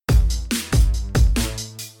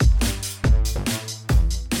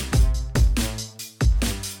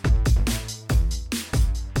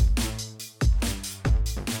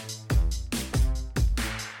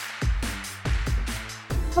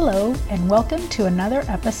and welcome to another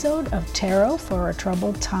episode of Tarot for a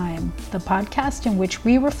Troubled Time, the podcast in which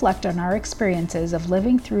we reflect on our experiences of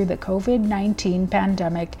living through the COVID-19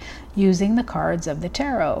 pandemic using the cards of the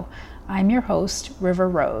tarot. I'm your host, River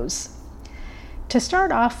Rose. To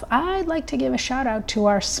start off, I'd like to give a shout out to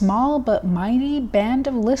our small but mighty band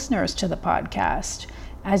of listeners to the podcast.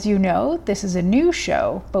 As you know, this is a new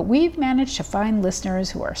show, but we've managed to find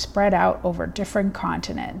listeners who are spread out over different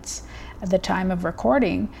continents. At the time of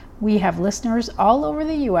recording, we have listeners all over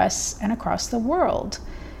the US and across the world.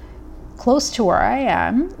 Close to where I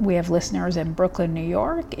am, we have listeners in Brooklyn, New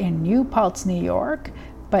York, in New Paltz, New York,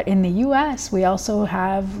 but in the US, we also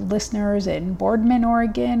have listeners in Boardman,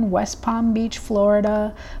 Oregon, West Palm Beach,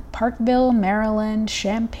 Florida, Parkville, Maryland,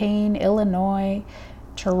 Champaign, Illinois,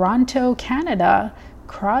 Toronto, Canada,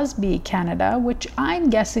 Crosby, Canada, which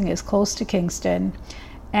I'm guessing is close to Kingston.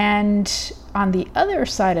 And on the other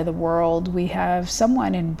side of the world, we have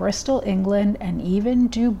someone in Bristol, England, and even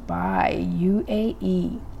Dubai,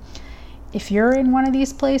 UAE. If you're in one of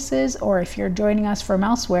these places, or if you're joining us from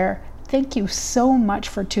elsewhere, thank you so much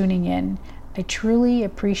for tuning in. I truly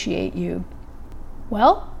appreciate you.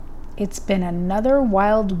 Well, it's been another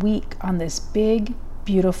wild week on this big,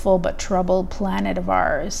 beautiful, but troubled planet of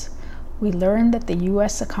ours. We learned that the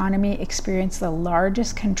U.S. economy experienced the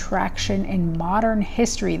largest contraction in modern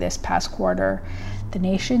history this past quarter. The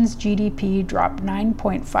nation's GDP dropped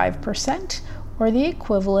 9.5%, or the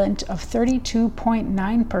equivalent of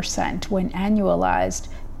 32.9% when annualized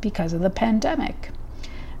because of the pandemic.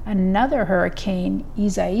 Another hurricane,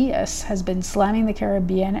 Isaias, has been slamming the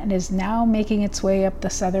Caribbean and is now making its way up the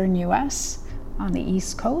southern U.S. on the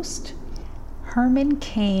East Coast. Herman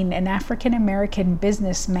Cain, an African-American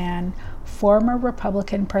businessman, former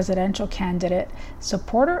Republican presidential candidate,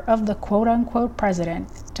 supporter of the quote-unquote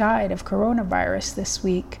president, died of coronavirus this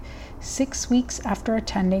week, 6 weeks after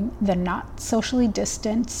attending the not socially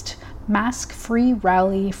distanced, mask-free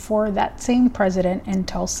rally for that same president in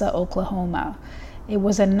Tulsa, Oklahoma. It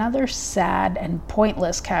was another sad and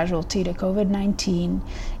pointless casualty to COVID-19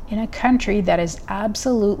 in a country that is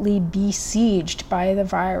absolutely besieged by the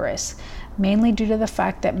virus, mainly due to the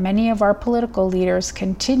fact that many of our political leaders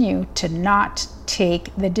continue to not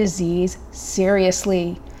take the disease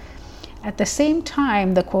seriously. At the same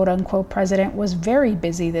time, the quote-unquote president was very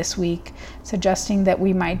busy this week, suggesting that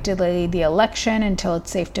we might delay the election until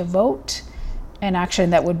it's safe to vote, an action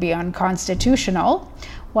that would be unconstitutional,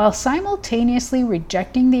 while simultaneously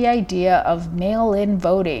rejecting the idea of mail-in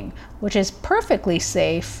voting, which is perfectly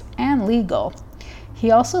safe and legal.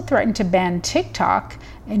 He also threatened to ban TikTok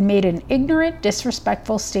and made an ignorant,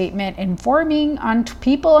 disrespectful statement informing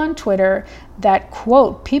people on Twitter that,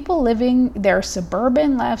 quote, people living their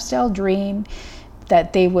suburban lifestyle dream,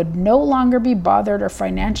 that they would no longer be bothered or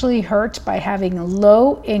financially hurt by having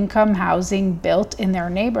low-income housing built in their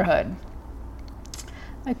neighborhood.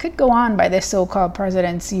 I could go on by this so-called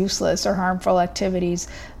president's useless or harmful activities,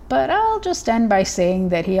 but I'll just end by saying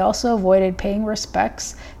that he also avoided paying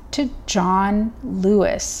respects to John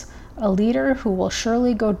Lewis, a leader who will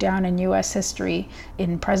surely go down in U.S. history,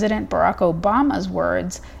 in President Barack Obama's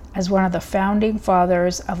words, as one of the founding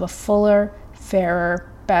fathers of a fuller,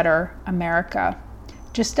 fairer, better America.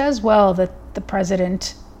 Just as well that the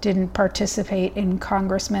president didn't participate in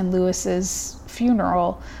Congressman Lewis's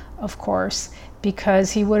funeral, of course,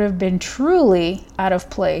 because he would have been truly out of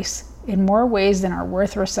place in more ways than are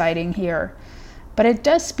worth reciting here. But it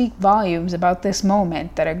does speak volumes about this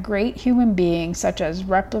moment that a great human being such as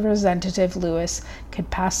Representative Lewis could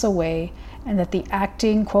pass away, and that the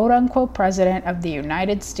acting quote-unquote president of the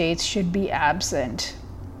United States should be absent.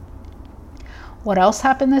 What else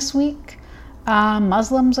happened this week?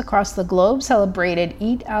 Muslims across the globe celebrated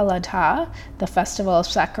Eid al-Adha, the festival of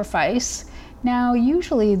sacrifice. Now,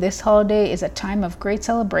 usually this holiday is a time of great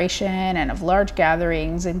celebration and of large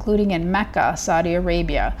gatherings, including in Mecca, Saudi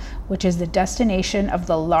Arabia, which is the destination of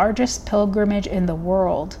the largest pilgrimage in the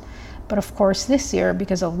world. But of course, this year,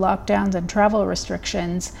 because of lockdowns and travel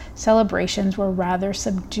restrictions, celebrations were rather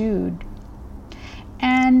subdued.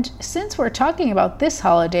 And since we're talking about this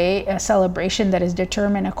holiday, a celebration that is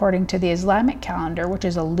determined according to the Islamic calendar, which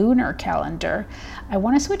is a lunar calendar, I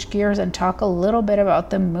want to switch gears and talk a little bit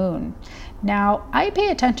about the moon. Now, I pay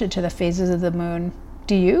attention to the phases of the moon.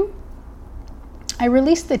 Do you? I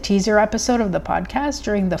released the teaser episode of the podcast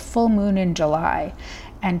during the full moon in July,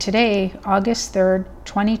 and today, August 3rd,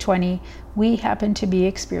 2020, we happen to be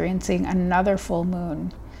experiencing another full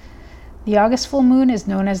moon. The August full moon is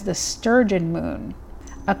known as the Sturgeon moon.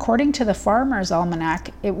 According to the Farmer's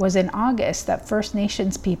Almanac, it was in August that First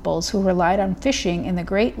Nations peoples who relied on fishing in the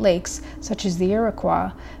Great Lakes, such as the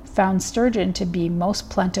Iroquois, found sturgeon to be most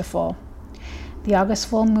plentiful. The August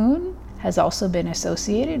full moon has also been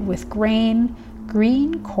associated with grain,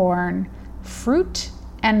 green corn, fruit,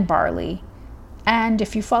 and barley. And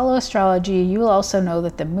if you follow astrology, you will also know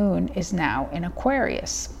that the moon is now in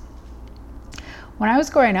Aquarius. When I was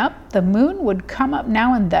growing up, the moon would come up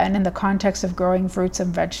now and then in the context of growing fruits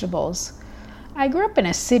and vegetables. I grew up in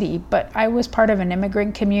a city, but I was part of an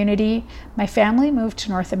immigrant community. My family moved to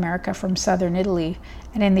North America from southern Italy,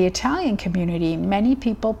 and in the Italian community, many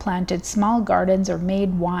people planted small gardens or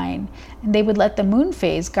made wine, and they would let the moon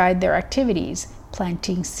phase guide their activities,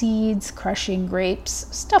 planting seeds, crushing grapes,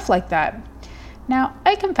 stuff like that. Now,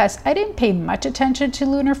 I confess, I didn't pay much attention to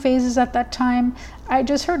lunar phases at that time. I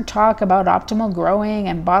just heard talk about optimal growing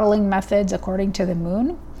and bottling methods according to the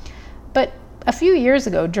moon. But a few years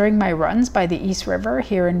ago, during my runs by the East River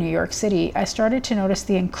here in New York City, I started to notice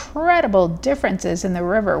the incredible differences in the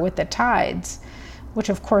river with the tides, which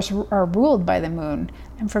of course are ruled by the moon.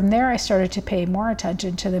 And from there, I started to pay more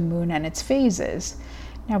attention to the moon and its phases.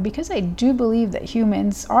 Now, because I do believe that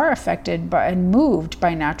humans are affected by and moved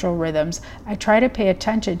by natural rhythms, I try to pay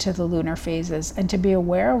attention to the lunar phases and to be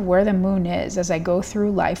aware of where the moon is as I go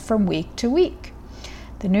through life from week to week.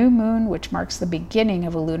 The new moon, which marks the beginning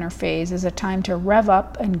of a lunar phase, is a time to rev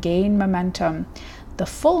up and gain momentum. The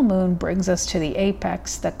full moon brings us to the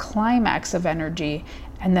apex, the climax of energy,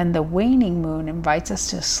 and then the waning moon invites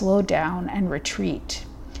us to slow down and retreat.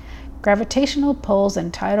 Gravitational pulls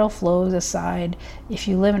and tidal flows aside, if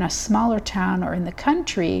you live in a smaller town or in the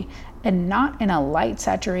country and not in a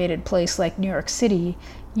light-saturated place like New York City,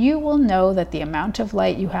 you will know that the amount of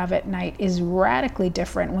light you have at night is radically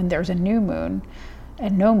different when there's a new moon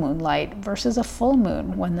and no moonlight versus a full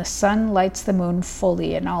moon when the sun lights the moon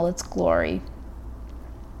fully in all its glory.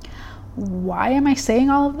 Why am I saying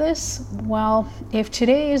all of this? Well, if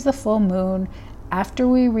today is the full moon, after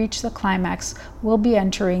we reach the climax, we'll be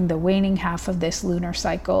entering the waning half of this lunar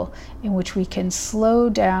cycle in which we can slow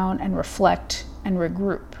down and reflect and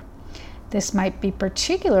regroup. This might be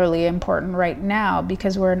particularly important right now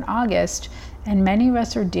because we're in August and many of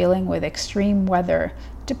us are dealing with extreme weather,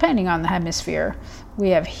 depending on the hemisphere. We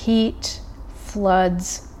have heat,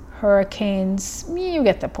 floods, hurricanes, you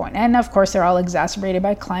get the point. And of course, they're all exacerbated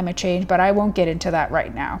by climate change, but I won't get into that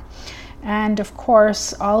right now. And of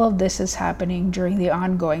course, all of this is happening during the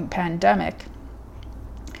ongoing pandemic.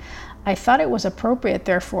 I thought it was appropriate,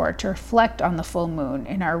 therefore, to reflect on the full moon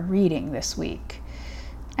in our reading this week,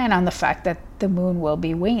 and on the fact that the moon will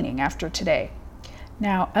be waning after today.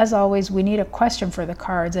 Now, as always, we need a question for the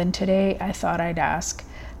cards, and today I thought I'd ask,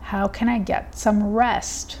 how can I get some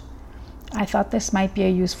rest? I thought this might be a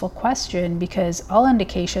useful question because all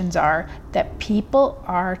indications are that people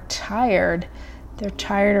are tired. They're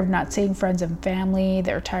tired of not seeing friends and family.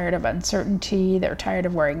 They're tired of uncertainty. They're tired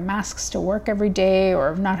of wearing masks to work every day or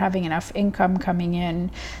of not having enough income coming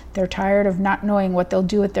in. They're tired of not knowing what they'll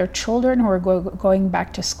do with their children who are going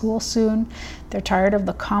back to school soon. They're tired of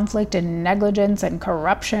the conflict and negligence and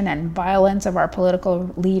corruption and violence of our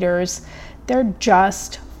political leaders. They're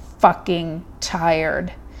just fucking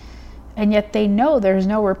tired. And yet they know there's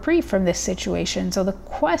no reprieve from this situation. So the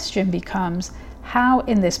question becomes, how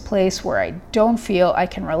in this place where I don't feel I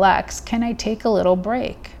can relax, can I take a little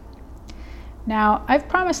break? Now, I've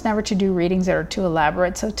promised never to do readings that are too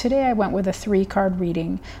elaborate, so today I went with a 3-card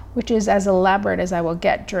reading, which is as elaborate as I will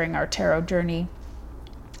get during our tarot journey.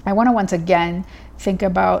 I want to once again think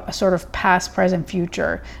about a sort of past, present,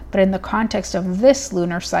 future, but in the context of this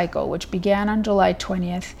lunar cycle, which began on July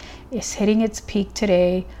 20th, is hitting its peak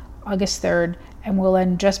today, August 3rd, and will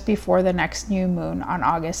end just before the next new moon on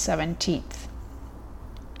August 17th.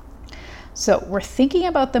 So we're thinking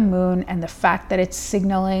about the moon and the fact that it's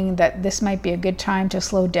signaling that this might be a good time to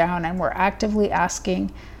slow down, and we're actively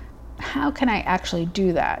asking, how can I actually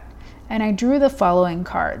do that? And I drew the following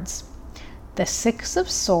cards: the 6 of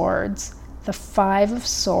Swords, the 5 of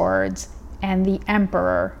Swords, and the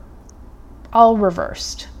Emperor, all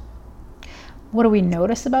reversed. What do we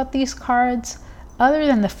notice about these cards? Other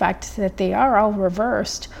than the fact that they are all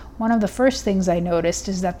reversed, one of the first things I noticed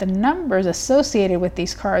is that the numbers associated with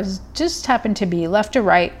these cards just happen to be left to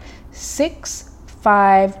right, 6,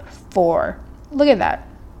 5, 4. Look at that.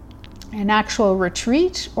 An actual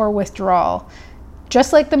retreat or withdrawal,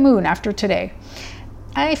 just like the moon after today.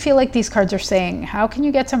 I feel like these cards are saying, how can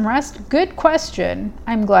you get some rest? Good question.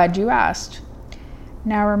 I'm glad you asked.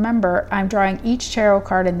 Now remember, I'm drawing each tarot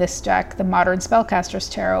card in this deck, the Modern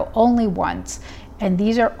Spellcasters Tarot, only once. And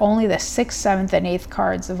these are only the 6th, 7th, and 8th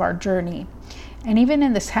cards of our journey. And even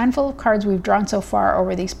in this handful of cards we've drawn so far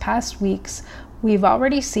over these past weeks, we've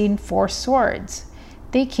already seen 4 swords.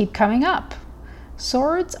 They keep coming up.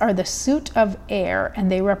 Swords are the suit of air,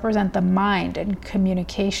 and they represent the mind and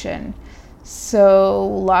communication. So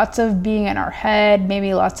lots of being in our head,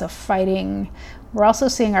 maybe lots of fighting. We're also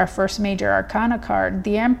seeing our first major arcana card,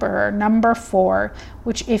 the Emperor, number 4,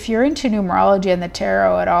 which if you're into numerology and the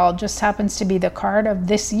tarot at all, just happens to be the card of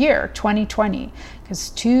this year, 2020,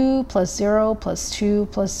 because 2 plus 0 plus 2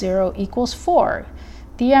 plus 0 equals 4.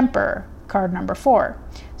 The Emperor, card number 4.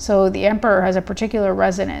 So the Emperor has a particular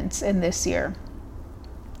resonance in this year.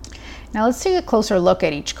 Now let's take a closer look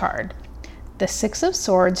at each card. The Six of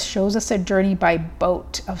Swords shows us a journey by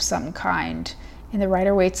boat of some kind. In the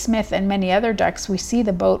Rider-Waite-Smith and many other decks, we see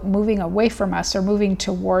the boat moving away from us or moving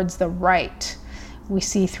towards the right. We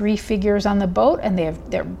see 3 figures on the boat and they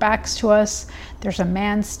have their backs to us. There's a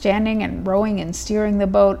man standing and rowing and steering the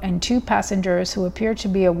boat, and 2 passengers who appear to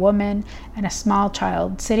be a woman and a small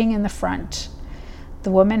child sitting in the front.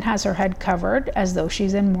 The woman has her head covered as though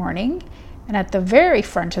she's in mourning, and at the very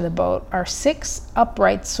front of the boat are 6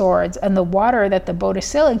 upright swords, and the water that the boat is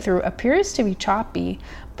sailing through appears to be choppy,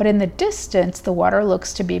 but in the distance the water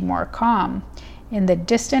looks to be more calm. In the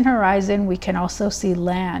distant horizon we can also see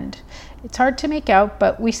land. It's hard to make out,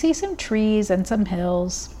 but we see some trees and some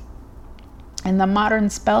hills. In the modern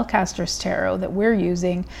Spellcasters Tarot that we're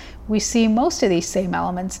using, we see most of these same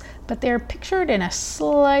elements, but they're pictured in a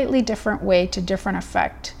slightly different way to different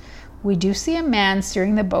effect. We do see a man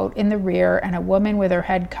steering the boat in the rear and a woman with her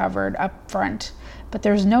head covered up front, but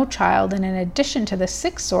there's no child, and in addition to the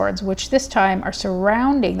 6 swords, which this time are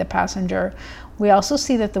surrounding the passenger, we also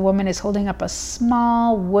see that the woman is holding up a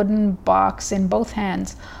small wooden box in both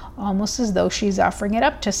hands, almost as though she's offering it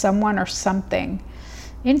up to someone or something.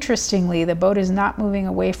 Interestingly, the boat is not moving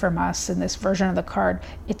away from us in this version of the card.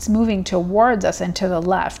 It's moving towards us and to the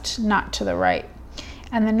left, not to the right.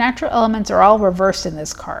 And the natural elements are all reversed in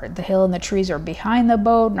this card. The hill and the trees are behind the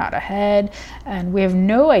boat, not ahead, and we have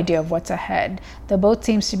no idea of what's ahead. The boat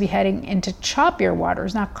seems to be heading into choppier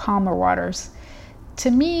waters, not calmer waters.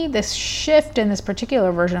 To me, this shift in this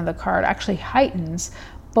particular version of the card actually heightens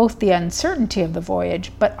both the uncertainty of the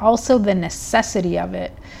voyage, but also the necessity of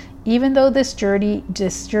it. Even though this journey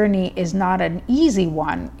is not an easy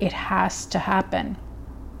one, it has to happen.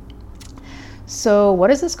 So what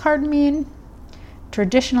does this card mean?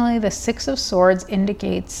 Traditionally, the 6 of Swords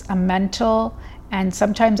indicates a mental and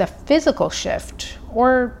sometimes a physical shift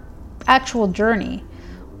or actual journey.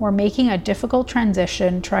 We're making a difficult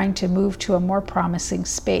transition, trying to move to a more promising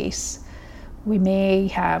space. We may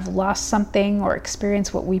have lost something or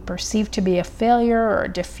experienced what we perceive to be a failure or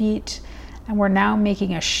a defeat, and we're now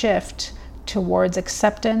making a shift towards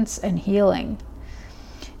acceptance and healing.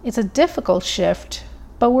 It's a difficult shift,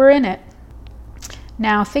 but we're in it.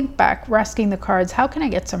 Now think back, we're asking the cards, how can I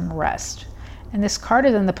get some rest? And this card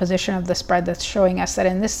is in the position of the spread that's showing us that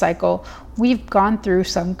in this cycle, we've gone through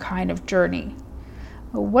some kind of journey.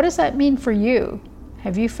 What does that mean for you?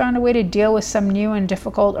 Have you found a way to deal with some new and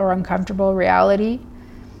difficult or uncomfortable reality?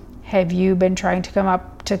 Have you been trying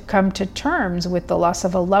to come to terms with the loss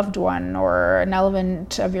of a loved one or an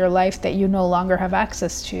element of your life that you no longer have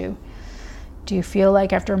access to? Do you feel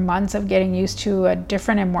like after months of getting used to a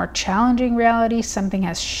different and more challenging reality, something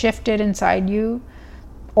has shifted inside you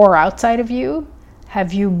or outside of you?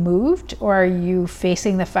 Have you moved, or are you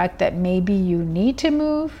facing the fact that maybe you need to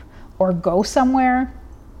move or go somewhere?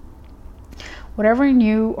 Whatever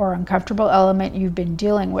new or uncomfortable element you've been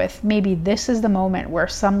dealing with, maybe this is the moment where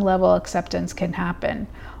some level of acceptance can happen,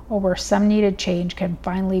 or where some needed change can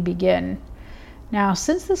finally begin. Now,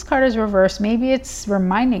 since this card is reversed, maybe it's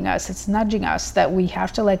reminding us, it's nudging us that we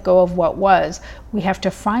have to let go of what was. We have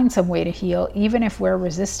to find some way to heal, even if we're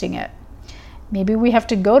resisting it. Maybe we have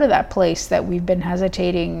to go to that place that we've been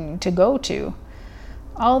hesitating to go to.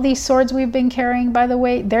 All these swords we've been carrying, by the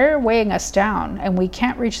way, they're weighing us down, and we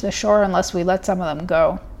can't reach the shore unless we let some of them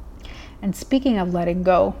go. And speaking of letting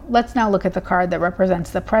go, let's now look at the card that represents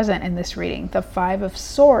the present in this reading, the 5 of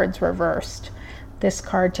Swords reversed. This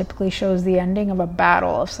card typically shows the ending of a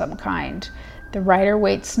battle of some kind. The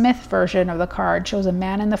Rider-Waite-Smith version of the card shows a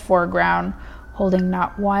man in the foreground holding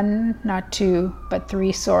not 1, not 2, but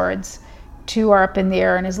 3 swords. 2 are up in the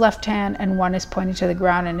air in his left hand, and 1 is pointing to the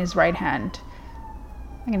ground in his right hand.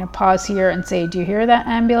 I'm going to pause here and say, do you hear that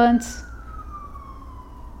ambulance?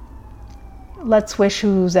 Let's wish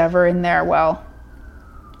who's ever in there well.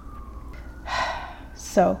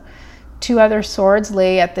 So, 2 other swords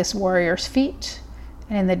lay at this warrior's feet,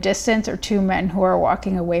 and in the distance are 2 men who are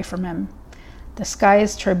walking away from him. The sky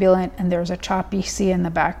is turbulent, and there's a choppy sea in the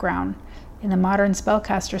background. In the modern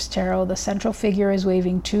Spellcasters Tarot, the central figure is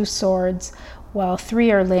waving 2 swords, while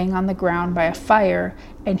 3 are laying on the ground by a fire,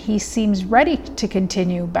 and he seems ready to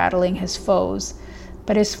continue battling his foes.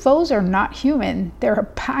 But his foes are not human. They're a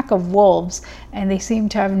pack of wolves, and they seem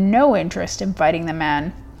to have no interest in fighting the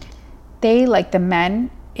man. They, like the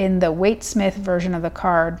men in the Waite Smith version of the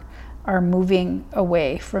card, are moving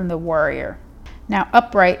away from the warrior. Now,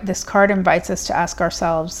 upright, this card invites us to ask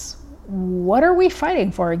ourselves, what are we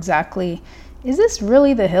fighting for exactly? Is this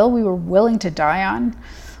really the hill we were willing to die on?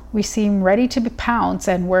 We seem ready to pounce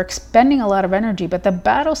and we're expending a lot of energy, but the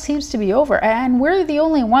battle seems to be over and we're the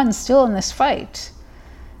only ones still in this fight.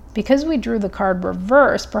 Because we drew the card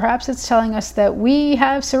reversed, perhaps it's telling us that we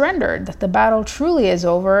have surrendered, that the battle truly is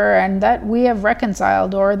over and that we have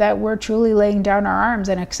reconciled, or that we're truly laying down our arms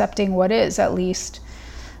and accepting what is, at least.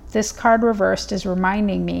 This card reversed is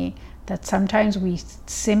reminding me that sometimes we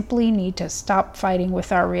simply need to stop fighting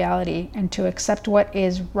with our reality and to accept what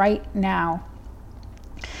is right now.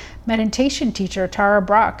 Meditation teacher Tara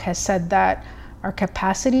Brach has said that our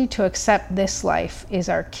capacity to accept this life is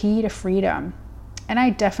our key to freedom. And I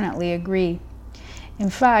definitely agree. In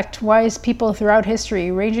fact, wise people throughout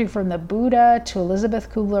history, ranging from the Buddha to Elizabeth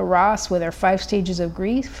Kubler-Ross with her 5 stages of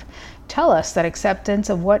grief, tell us that acceptance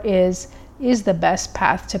of what is the best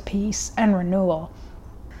path to peace and renewal.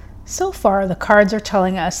 So far, the cards are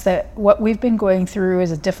telling us that what we've been going through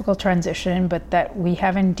is a difficult transition, but that we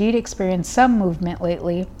have indeed experienced some movement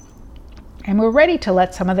lately, and we're ready to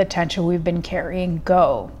let some of the tension we've been carrying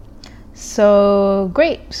go. So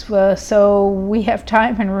great. So we have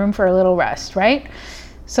time and room for a little rest, right?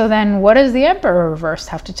 So then what does the Emperor reverse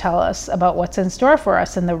have to tell us about what's in store for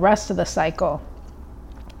us in the rest of the cycle?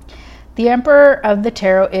 The Emperor of the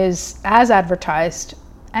Tarot is, as advertised,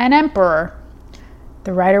 an emperor.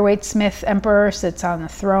 The Rider-Waite-Smith Emperor sits on the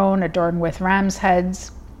throne adorned with ram's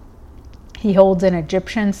heads. He holds an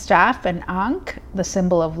Egyptian staff, an ankh, the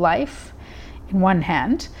symbol of life, in one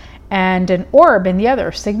hand, and an orb in the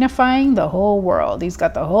other, signifying the whole world. He's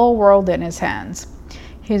got the whole world in his hands.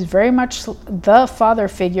 He's very much the father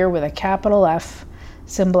figure with a capital F,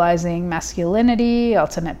 symbolizing masculinity,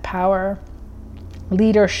 ultimate power,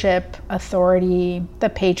 leadership, authority, the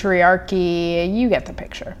patriarchy. You get the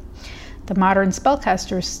picture. The modern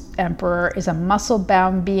spellcaster's emperor is a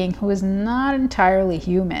muscle-bound being who is not entirely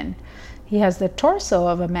human. He has the torso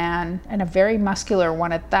of a man, and a very muscular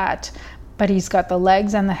one at that, but he's got the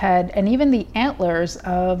legs and the head and even the antlers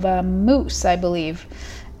of a moose, I believe.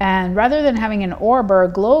 And rather than having an orb or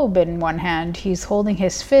a globe in one hand, he's holding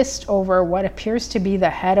his fist over what appears to be the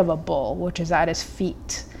head of a bull, which is at his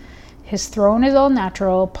feet. His throne is all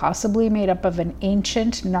natural, possibly made up of an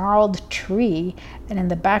ancient, gnarled tree, and in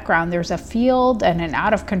the background there's a field and an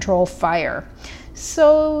out-of-control fire.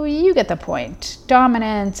 So you get the point.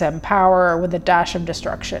 Dominance and power with a dash of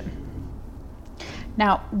destruction.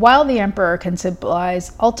 Now, while the Emperor can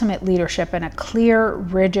symbolize ultimate leadership and a clear,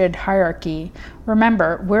 rigid hierarchy,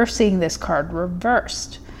 remember, we're seeing this card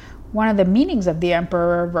reversed. One of the meanings of the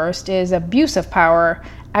Emperor reversed is abuse of power,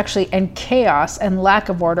 actually, and chaos and lack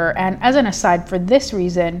of order. And as an aside, for this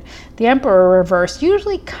reason, the Emperor reversed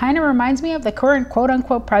usually kind of reminds me of the current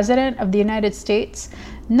quote-unquote president of the United States.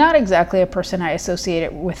 Not exactly a person I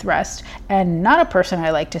associate with rest, and not a person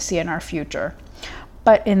I like to see in our future.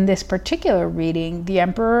 But in this particular reading, the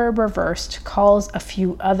Emperor reversed calls a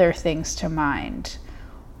few other things to mind.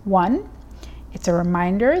 1, it's a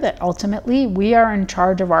reminder that ultimately we are in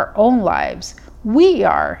charge of our own lives. We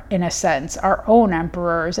are, in a sense, our own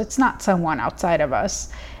emperors. It's not someone outside of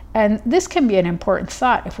us. And this can be an important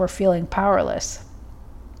thought if we're feeling powerless.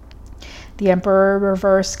 The Emperor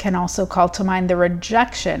reverse can also call to mind the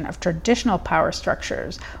rejection of traditional power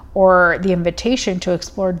structures, or the invitation to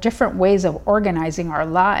explore different ways of organizing our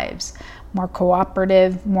lives, more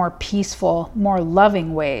cooperative, more peaceful, more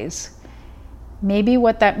loving ways. Maybe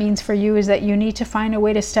what that means for you is that you need to find a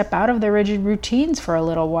way to step out of the rigid routines for a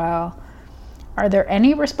little while. Are there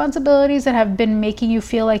any responsibilities that have been making you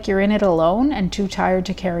feel like you're in it alone and too tired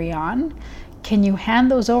to carry on? Can you hand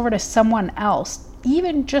those over to someone else,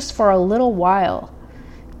 even just for a little while?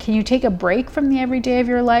 Can you take a break from the everyday of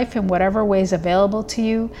your life in whatever ways available to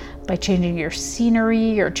you by changing your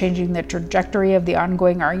scenery or changing the trajectory of the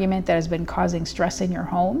ongoing argument that has been causing stress in your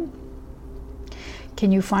home?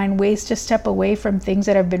 Can you find ways to step away from things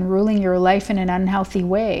that have been ruling your life in an unhealthy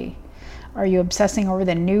way? Are you obsessing over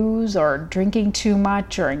the news or drinking too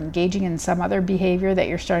much or engaging in some other behavior that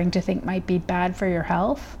you're starting to think might be bad for your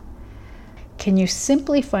health? Can you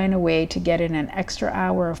simply find a way to get in an extra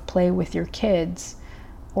hour of play with your kids,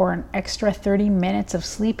 or an extra 30 minutes of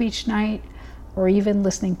sleep each night, or even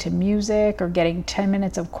listening to music or getting 10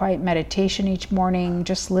 minutes of quiet meditation each morning,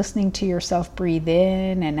 just listening to yourself breathe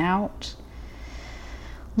in and out?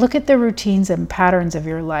 Look at the routines and patterns of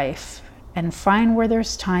your life. and find where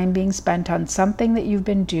there's time being spent on something that you've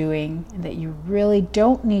been doing and that you really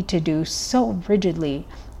don't need to do so rigidly,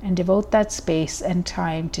 and devote that space and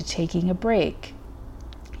time to taking a break.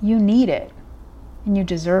 You need it, and you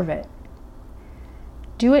deserve it.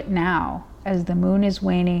 Do it now as the moon is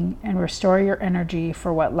waning, and restore your energy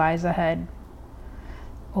for what lies ahead.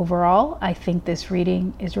 Overall, I think this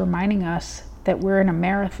reading is reminding us that we're in a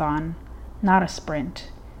marathon, not a sprint,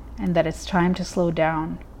 and that it's time to slow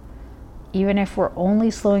down. Even if we're only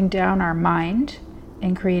slowing down our mind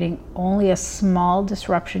and creating only a small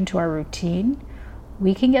disruption to our routine,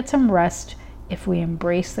 we can get some rest if we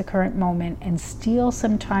embrace the current moment and steal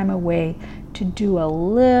some time away to do a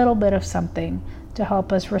little bit of something to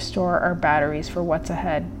help us restore our batteries for what's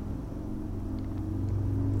ahead.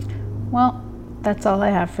 Well, that's all I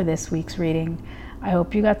have for this week's reading. I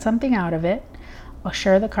hope you got something out of it. I'll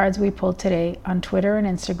share the cards we pulled today on Twitter and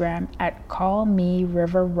Instagram at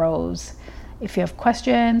CallMeRiverRose. If you have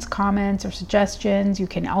questions, comments, or suggestions, you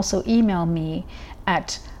can also email me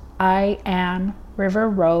at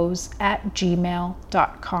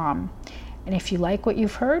iamriverrose@gmail.com. And if you like what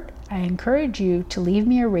you've heard, I encourage you to leave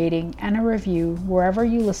me a rating and a review wherever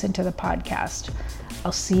you listen to the podcast.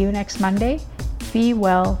 I'll see you next Monday. Be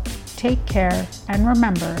well, take care, and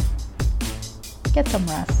remember, get some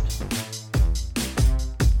rest.